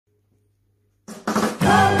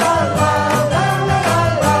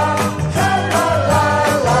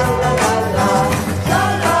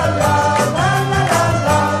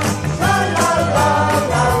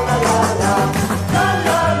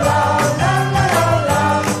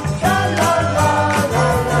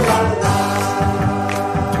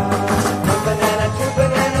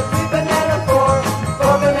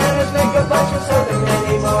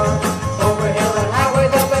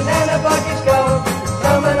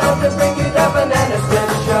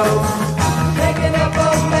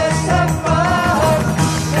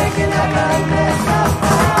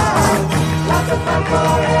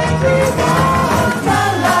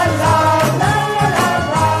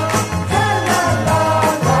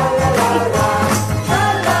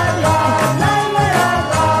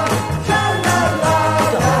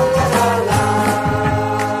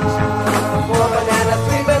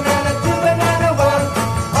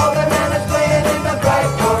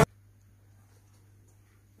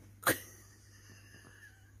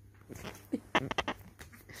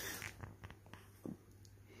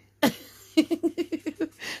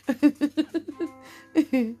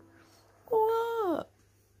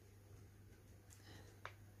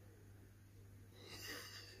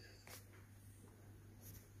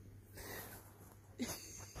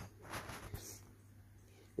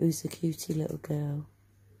Who's a cutie little girl?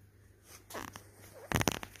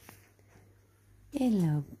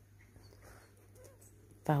 Hello,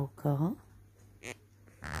 Valcar.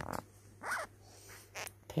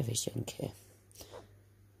 Perishunke.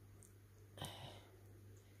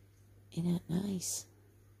 Isn't that nice?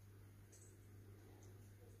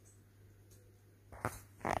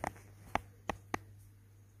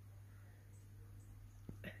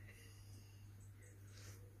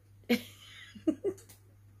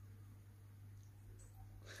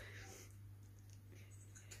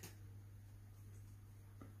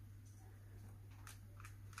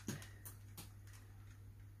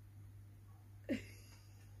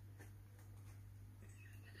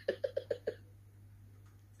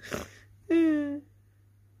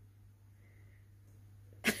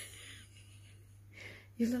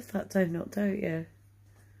 You love that donut, don't you?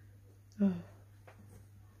 Oh.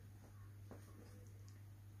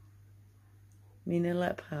 Mina,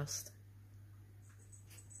 let past.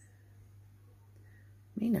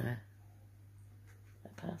 Mina,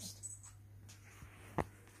 let past. What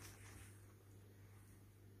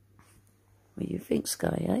do you think,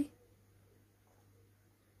 Sky, eh?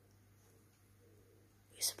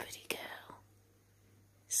 Who's a pretty girl?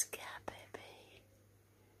 Sky, baby.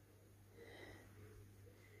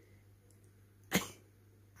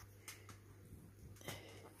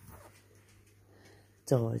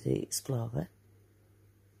 Dora the Explorer.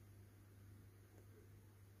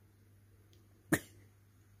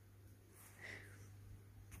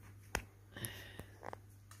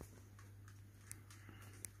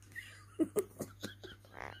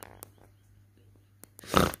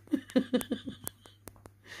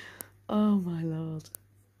 Oh my lord.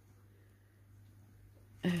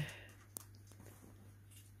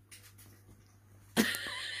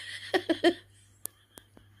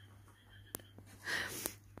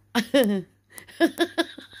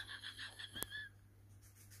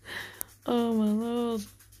 Oh my lord.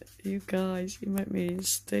 You guys, you make me in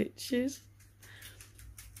stitches.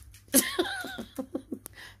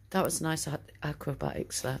 That was nice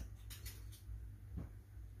acrobatics, that.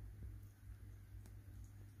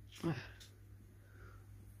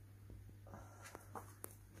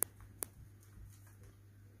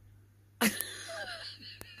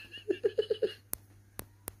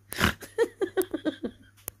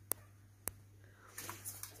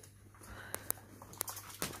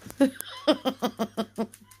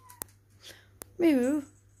 Mew,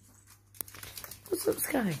 what's up,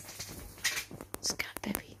 Sky? Sky,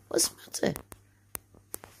 baby, what's the matter?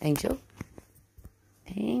 Angel,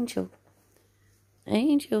 Angel,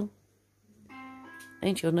 Angel,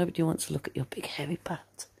 Angel. Nobody wants to look at your big hairy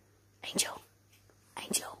butt. Angel,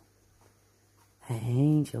 Angel,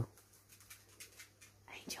 Angel,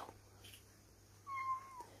 Angel.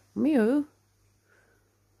 Mew.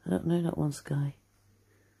 I don't know that one, Sky.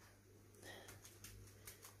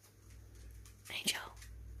 Angel.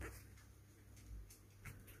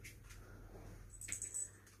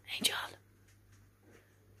 Angel.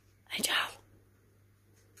 Angel.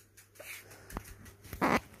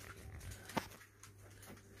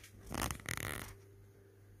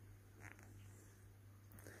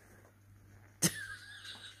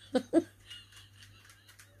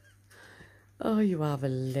 Oh, you are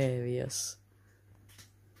hilarious.